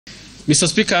Mr.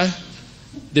 Speaker,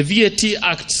 the VAT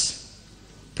Act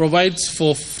provides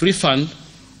for refund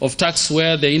of tax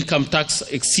where the income tax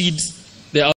exceeds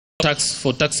the output tax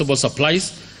for taxable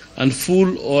supplies and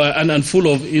full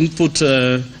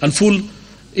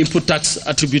input tax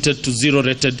attributed to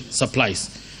zero-rated supplies.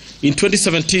 In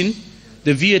 2017,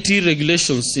 the VAT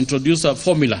regulations introduced a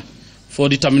formula for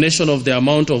determination of the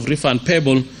amount of refund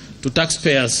payable to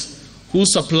taxpayers who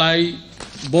supply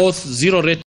both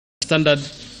zero-rated and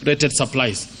standard-rated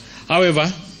supplies.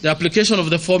 However, the application of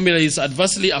the formula is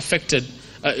adversely affecting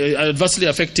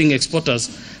exporters,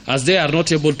 as they are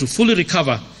not able to fully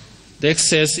recover the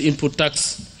excess input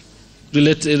tax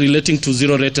relating to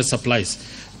zero-rated supplies.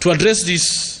 To address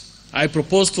this, I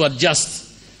propose to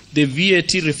adjust the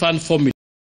VAT refund formula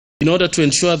in order to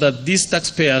ensure that these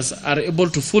taxpayers are able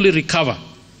to fully recover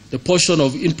the portion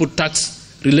of input tax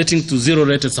relating to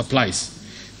zero-rated supplies.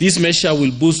 This measure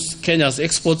will boost Kenya's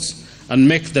exports and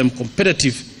make them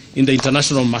competitive in the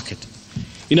international market.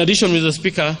 In addition, Mr.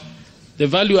 Speaker, the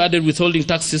value-added withholding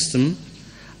tax system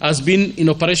has been in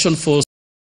operation for.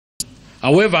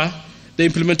 However, the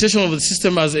implementation of the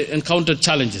system has encountered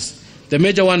challenges, the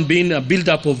major one being a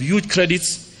build-up of huge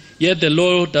credits, yet the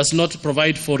law does not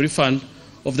provide for refund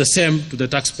of the same to the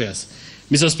taxpayers.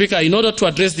 Mr. Speaker, in order to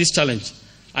address this challenge,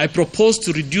 I propose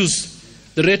to reduce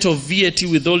the rate of VAT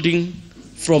withholding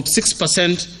from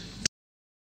 6%.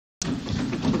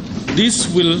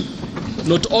 This will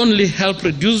not only help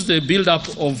reduce the build-up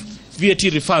of VAT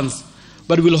refunds,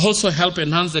 but will also help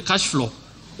enhance the cash flow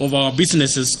of our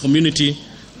businesses, community,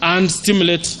 and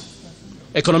stimulate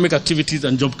economic activities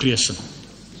and job creation.